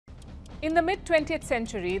In the mid-20th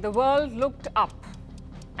century, the world looked up,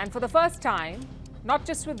 and for the first time, not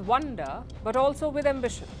just with wonder, but also with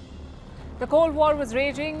ambition. The Cold War was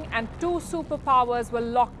raging and two superpowers were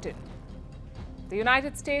locked in, the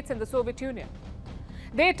United States and the Soviet Union.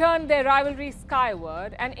 They turned their rivalry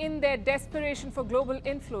skyward, and in their desperation for global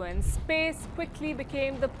influence, space quickly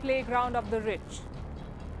became the playground of the rich.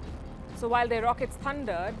 So while their rockets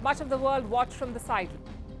thundered, much of the world watched from the sideline.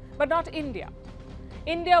 But not India.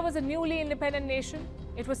 India was a newly independent nation.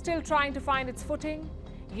 It was still trying to find its footing,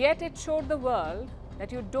 yet it showed the world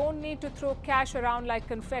that you don't need to throw cash around like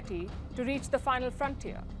confetti to reach the final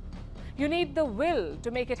frontier. You need the will to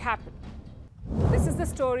make it happen. This is the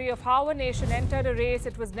story of how a nation entered a race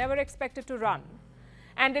it was never expected to run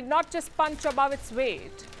and did not just punch above its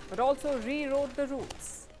weight, but also rewrote the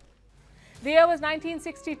rules. The year was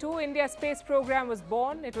 1962. India's space program was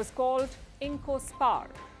born. It was called INCOSPAR.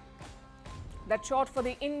 That's short for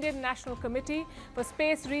the Indian National Committee for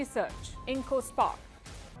Space Research, INCOSPAR.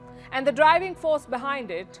 And the driving force behind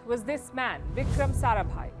it was this man, Vikram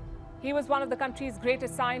Sarabhai. He was one of the country's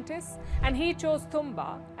greatest scientists, and he chose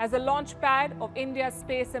Thumba as the launch pad of India's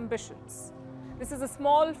space ambitions. This is a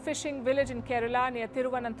small fishing village in Kerala near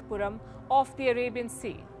Thiruvananthapuram off the Arabian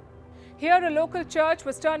Sea. Here, a local church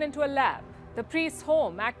was turned into a lab. The priest's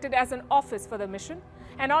home acted as an office for the mission.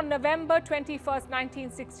 And on November 21st,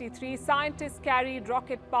 1963, scientists carried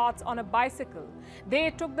rocket parts on a bicycle.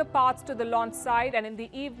 They took the parts to the launch site, and in the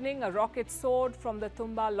evening, a rocket soared from the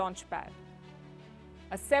Thumba launch pad.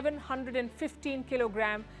 A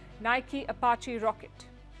 715-kilogram Nike Apache rocket.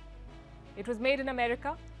 It was made in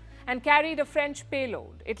America and carried a French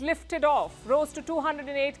payload. It lifted off, rose to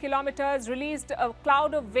 208 kilometers, released a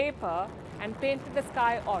cloud of vapor, and painted the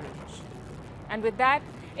sky orange. And with that,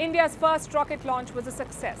 India's first rocket launch was a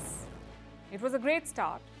success. It was a great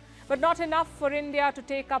start, but not enough for India to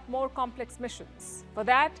take up more complex missions. For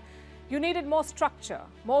that, you needed more structure,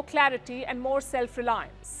 more clarity, and more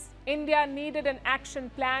self-reliance. India needed an action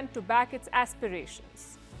plan to back its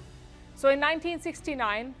aspirations. So in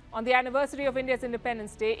 1969, on the anniversary of India's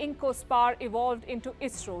Independence Day, INCOSPAR evolved into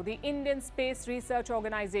ISRO, the Indian Space Research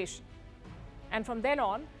Organization. And from then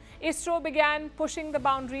on, ISRO began pushing the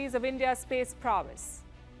boundaries of India's space prowess.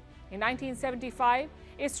 In 1975,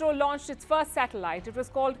 ISRO launched its first satellite. It was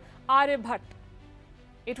called Aryabhat.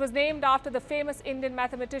 It was named after the famous Indian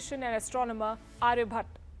mathematician and astronomer Aryabhat.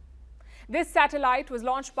 This satellite was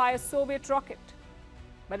launched by a Soviet rocket,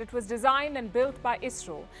 but it was designed and built by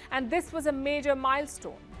ISRO, and this was a major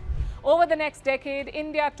milestone. Over the next decade,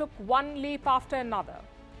 India took one leap after another.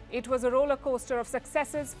 It was a roller coaster of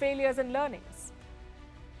successes, failures, and learnings.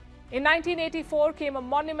 In 1984 came a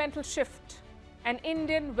monumental shift. An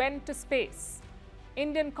Indian went to space.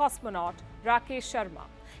 Indian cosmonaut Rakesh Sharma.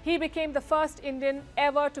 He became the first Indian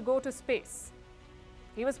ever to go to space.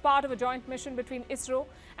 He was part of a joint mission between ISRO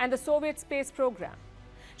and the Soviet space program.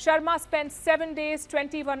 Sharma spent 7 days,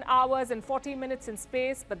 21 hours and 40 minutes in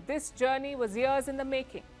space, but this journey was years in the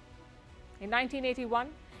making. In 1981,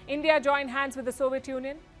 India joined hands with the Soviet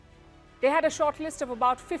Union. They had a short list of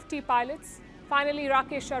about 50 pilots. Finally,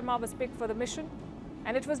 Rakesh Sharma was picked for the mission,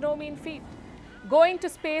 and it was no mean feat. Going to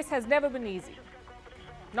space has never been easy.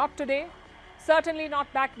 Not today, certainly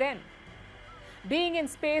not back then. Being in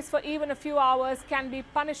space for even a few hours can be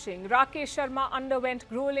punishing. Rakesh Sharma underwent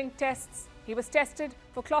grueling tests. He was tested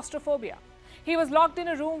for claustrophobia. He was locked in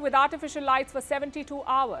a room with artificial lights for 72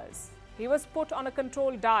 hours. He was put on a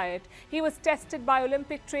controlled diet. He was tested by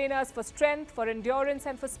Olympic trainers for strength, for endurance,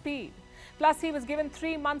 and for speed. Plus, he was given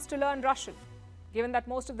 3 months to learn Russian. Given that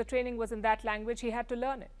most of the training was in that language, he had to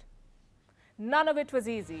learn it. None of it was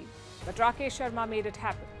easy, but Rakesh Sharma made it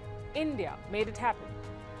happen. India made it happen.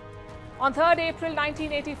 On 3rd April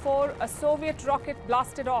 1984, a Soviet rocket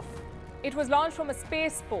blasted off. It was launched from a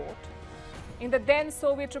spaceport in the then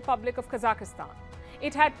Soviet Republic of Kazakhstan.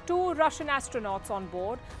 It had 2 Russian astronauts on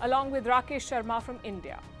board, along with Rakesh Sharma from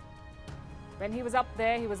India. When he was up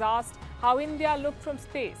there, he was asked how India looked from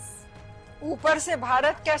space. ऊपर से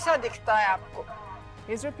भारत कैसा दिखता है आपको?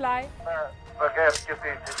 His reply,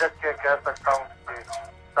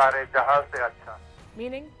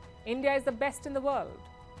 meaning, India is the best in the world.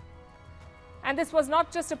 And this was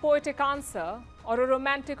not just a poetic answer or a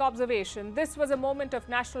romantic observation. This was a moment of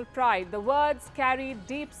national pride. The words carried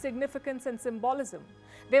deep significance and symbolism.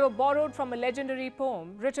 They were borrowed from a legendary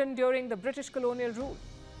poem written during the British colonial rule,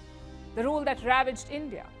 the rule that ravaged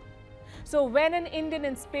India. So when an Indian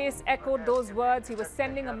in space echoed those words, he was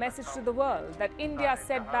sending a message to the world that India's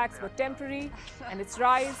setbacks were temporary and its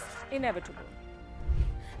rise inevitable.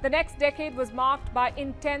 The next decade was marked by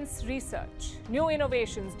intense research, new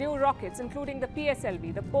innovations, new rockets, including the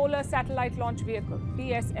PSLV, the Polar Satellite Launch Vehicle,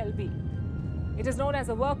 PSLV. It is known as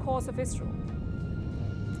a workhorse of ISRO.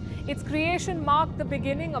 Its creation marked the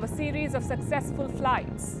beginning of a series of successful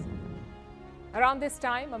flights. Around this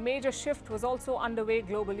time, a major shift was also underway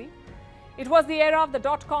globally. It was the era of the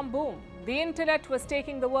dot-com boom. The internet was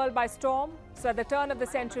taking the world by storm, so at the turn of the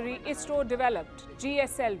century, ISRO developed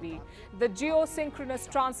GSLV, the Geosynchronous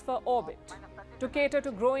Transfer Orbit, to cater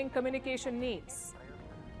to growing communication needs.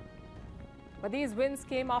 But these wins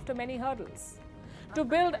came after many hurdles. To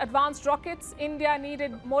build advanced rockets, India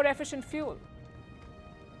needed more efficient fuel.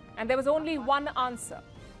 And there was only one answer: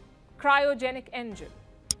 cryogenic engine.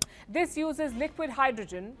 This uses liquid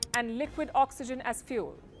hydrogen and liquid oxygen as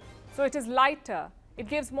fuel. So it is lighter, it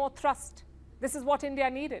gives more thrust. This is what India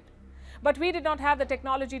needed. But we did not have the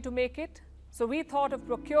technology to make it, so we thought of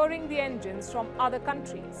procuring the engines from other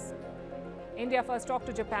countries. India first talked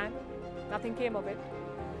to Japan, nothing came of it.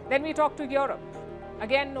 Then we talked to Europe,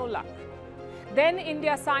 again no luck. Then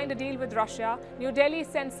India signed a deal with Russia. New Delhi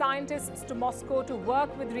sent scientists to Moscow to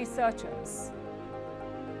work with researchers.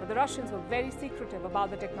 But the Russians were very secretive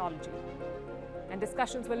about the technology, and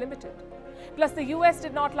discussions were limited. Plus, the US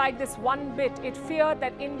did not like this one bit. It feared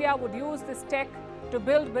that India would use this tech to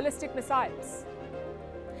build ballistic missiles.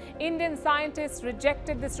 Indian scientists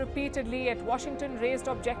rejected this repeatedly, yet Washington raised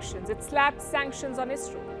objections. It slapped sanctions on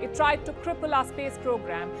ISRO. It tried to cripple our space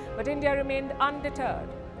program, but India remained undeterred.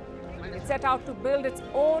 It set out to build its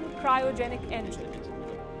own cryogenic engine.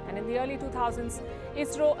 And in the early 2000s,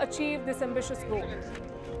 ISRO achieved this ambitious goal.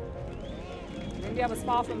 India was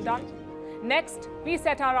far from done. Next, we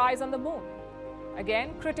set our eyes on the moon.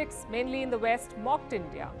 Again, critics, mainly in the West, mocked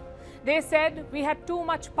India. They said we had too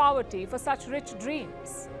much poverty for such rich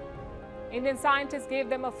dreams. Indian scientists gave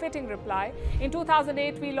them a fitting reply. In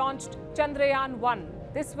 2008, we launched Chandrayaan 1.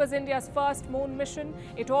 This was India's first moon mission.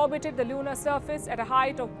 It orbited the lunar surface at a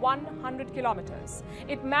height of 100 kilometers.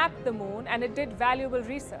 It mapped the moon and it did valuable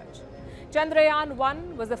research. Chandrayaan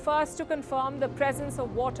 1 was the first to confirm the presence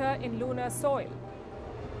of water in lunar soil.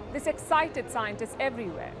 This excited scientists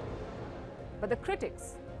everywhere. But the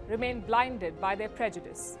critics remained blinded by their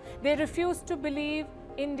prejudice. They refused to believe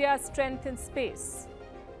India's strength in space.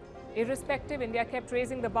 Irrespective, India kept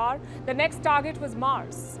raising the bar. The next target was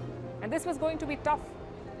Mars, and this was going to be tough.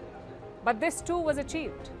 But this too was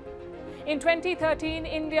achieved. In 2013,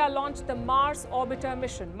 India launched the Mars orbiter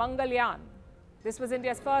mission, Mangalyaan. This was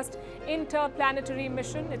India's first interplanetary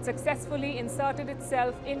mission. It successfully inserted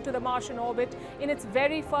itself into the Martian orbit in its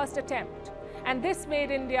very first attempt. And this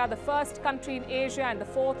made India the first country in Asia and the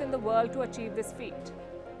fourth in the world to achieve this feat.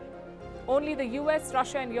 Only the US,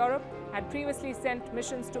 Russia and Europe had previously sent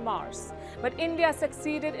missions to Mars. But India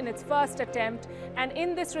succeeded in its first attempt, and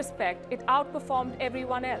in this respect, it outperformed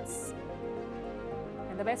everyone else.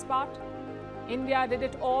 And the best part? India did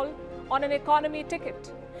it all on an economy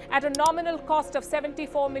ticket. At a nominal cost of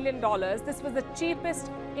 $74 million, this was the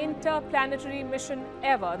cheapest interplanetary mission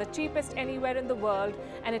ever, the cheapest anywhere in the world,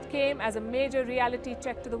 and it came as a major reality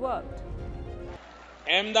check to the world.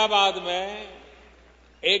 Ahmedabad में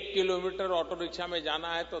 1 kilometre auto rickshaw में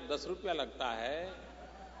जाना है तो 10 रुपया लगता है.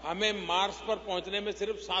 हमें Mars पर पहुंचने में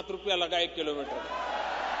सिर्फ 7 रुपया लगा 1 किलोमीटर.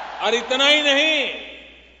 और इतना ही नहीं,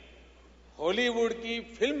 हॉलीवुड की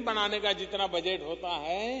फिल्म बनाने का जितना बजट होता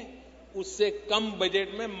है, उससे कम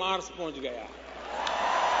बजट में मार्स पहुंच गया.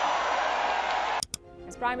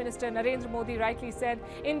 As Prime Minister Narendra Modi rightly said,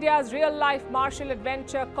 India's real-life martial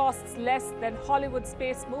adventure costs less than Hollywood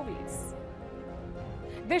space movies.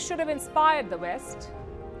 This should have inspired the West,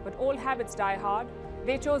 but old habits die hard.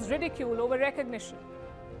 They chose ridicule over recognition.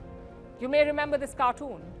 You may remember this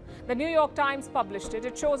cartoon. The New York Times published it.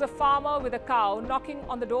 It shows a farmer with a cow knocking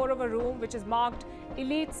on the door of a room which is marked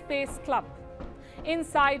Elite Space Club.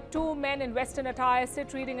 Inside, 2 men in Western attire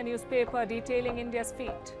sit reading a newspaper detailing India's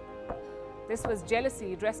feat. This was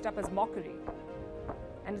jealousy dressed up as mockery.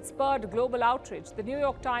 And it spurred global outrage. The New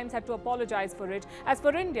York Times had to apologize for it. As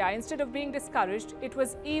for India, instead of being discouraged, it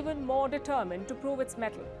was even more determined to prove its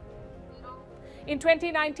mettle. In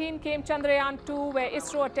 2019 came Chandrayaan 2, where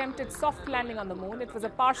ISRO attempted soft landing on the moon. It was a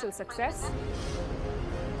partial success.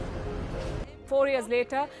 4 years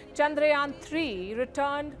later, Chandrayaan 3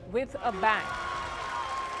 returned with a bang.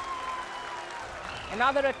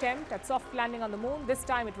 Another attempt at soft landing on the moon. This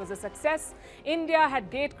time it was a success. India had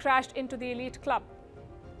gate crashed into the elite club.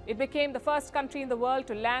 It became the first country in the world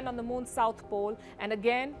to land on the moon's south pole, and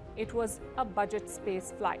again, it was a budget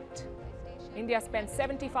space flight. India spent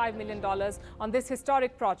 $75 million on this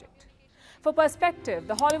historic project. For perspective,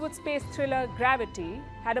 the Hollywood space thriller Gravity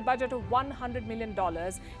had a budget of $100 million.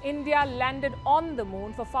 India landed on the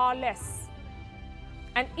moon for far less.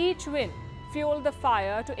 And each win fueled the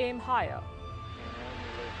fire to aim higher.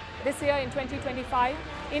 This year, in 2025,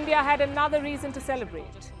 India had another reason to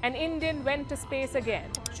celebrate. An Indian went to space again.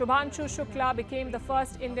 Shubhanshu Shukla became the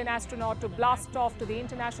first Indian astronaut to blast off to the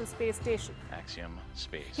International Space Station. Axiom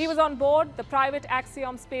Space. He was on board the private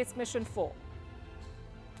Axiom Space Mission 4.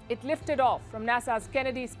 It lifted off from NASA's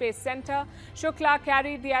Kennedy Space Center. Shukla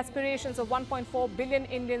carried the aspirations of 1.4 billion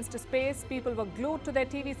Indians to space. People were glued to their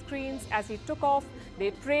TV screens as he took off.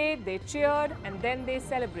 They prayed, they cheered, and then they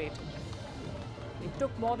celebrated. It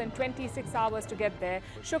took more than 26 hours to get there.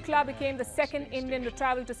 Shukla became the second Indian to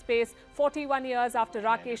travel to space 41 years after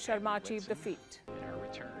Rakesh Sharma achieved the feat.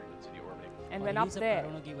 And when up there,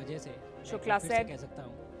 Shukla said,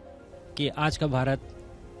 कि आज का भारत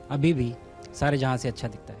अभी भी सारे जहां से अच्छा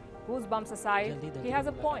दिखता है. Goosebumps aside, he has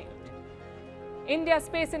a point. India's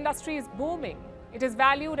space industry is booming. It is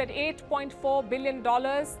valued at $8.4 billion.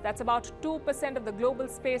 That's about 2% of the global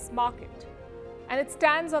space market. And it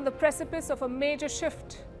stands on the precipice of a major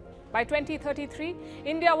shift. By 2033,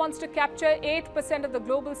 India wants to capture 8% of the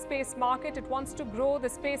global space market. It wants to grow the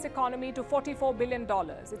space economy to $44 billion.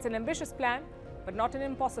 It's an ambitious plan, but not an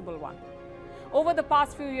impossible one. Over the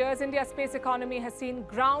past few years, India's space economy has seen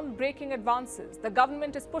groundbreaking advances. The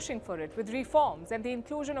government is pushing for it with reforms and the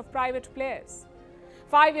inclusion of private players.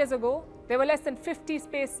 5 years ago, there were less than 50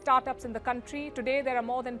 space startups in the country. Today, there are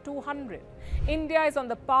more than 200. India is on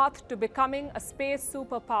the path to becoming a space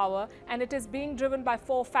superpower, and it is being driven by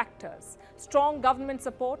 4 factors: strong government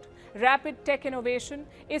support, rapid tech innovation,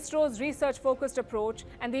 ISRO's research-focused approach,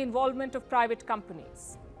 and the involvement of private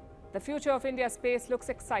companies. The future of India's space looks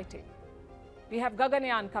exciting. We have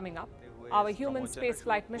Gaganyaan coming up, our human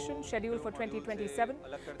spaceflight mission scheduled for 2027.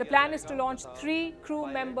 The plan is to launch 3 crew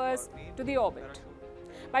members to the orbit.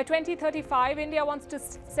 By 2035, India wants to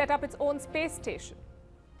set up its own space station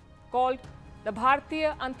called the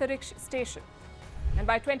Bharatiya Antariksh Station. And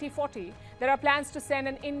by 2040, there are plans to send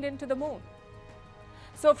an Indian to the moon.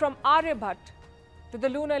 So from Aryabhat to the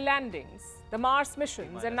lunar landings, the Mars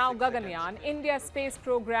missions, and now Gaganyaan, India's space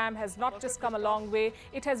program has not just come a long way,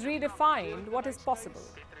 it has redefined what is possible.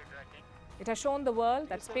 It has shown the world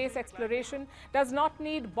that space exploration does not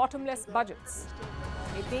need bottomless budgets.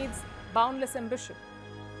 It needs boundless ambition.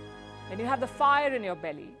 When you have the fire in your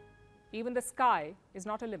belly, even the sky is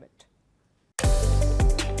not a limit.